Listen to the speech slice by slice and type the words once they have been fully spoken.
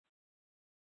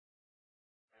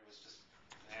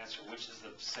answer, which is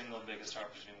the single biggest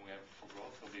opportunity we have for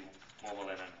growth, will be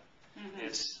mobile internet.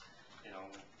 It's,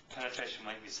 penetration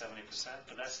might be 70%,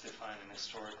 but that's defined in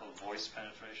historical voice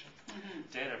penetration.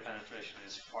 Data penetration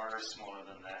is far smaller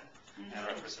than that and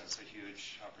represents a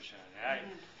huge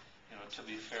opportunity. To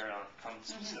be fair, I'll come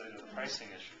specifically to the pricing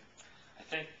issue. I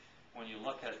think when you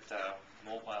look at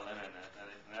mobile internet,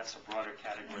 and that's a broader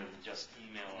category than just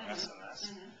email or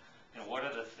SMS, what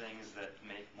are the things that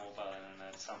make mobile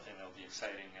internet something that will be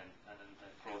exciting and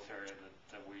a growth area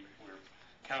that we're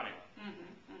counting on?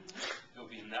 It will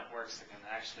be networks that can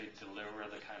actually deliver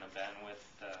the kind of bandwidth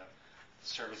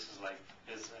services like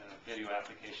video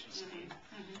application speed.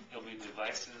 It'll be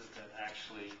devices that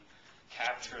actually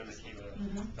capture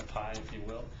the pie, if you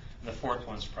will. And the fourth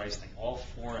one's pricing. All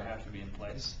four have to be in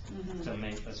place to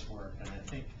make this work. And I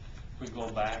think if we go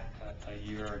back a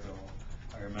year ago,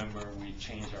 I remember we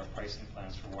changed our pricing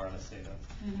plans for wireless data.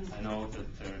 I know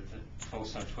that the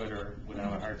folks on Twitter would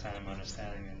have a hard time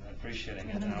understanding and appreciating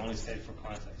it, and I only say it for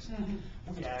context.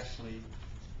 We actually,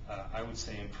 I would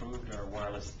say, improved our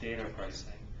wireless data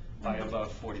pricing by about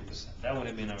 40%. That would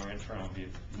have been our internal view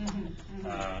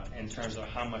in terms of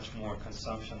how much more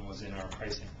consumption was in our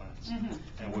pricing plans.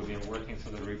 And we've been working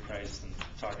through the reprice and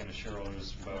talking to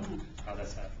shareholders about how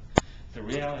that's happened. The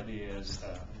reality is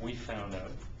we found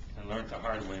out, and learned the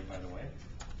hard way, by the way,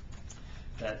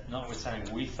 that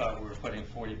notwithstanding we thought we were putting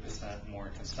 40% more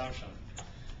consumption,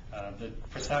 the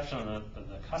perception of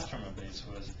the customer base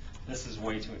was this is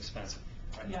way too expensive.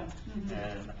 Right?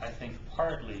 And I think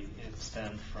partly it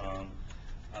stemmed from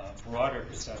a broader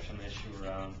perception issue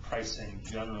around pricing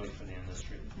generally for the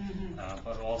industry,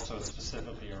 but also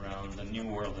specifically around the new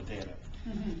world of data.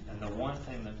 And the one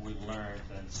thing that we've learned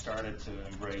and started to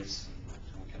embrace,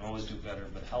 and we can always do better,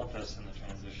 but helped us in the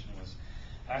transition, was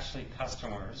actually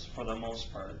customers, for the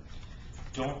most part,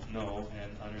 don't know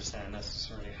and understand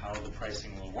necessarily how the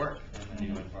pricing will work in the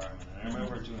new environment. And I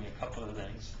remember doing a couple of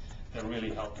things that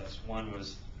really helped us. One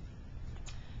was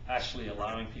actually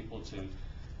allowing people to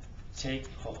take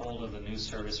a hold of the new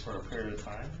service for a period of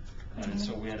time. And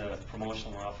so we had a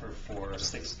promotional offer for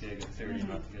 6 gig at 30,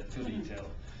 not to get too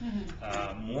detailed.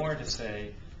 More to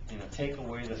say, take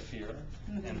away the fear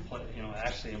and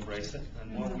actually embrace it.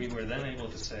 And what we were then able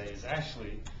to say is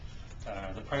actually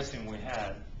the pricing we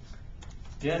had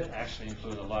did actually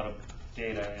include a lot of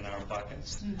data in our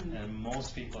buckets, and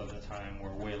most people at the time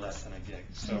were way less than a gig.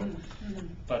 So,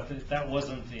 but that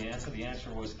wasn't the answer. The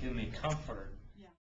answer was give me comfort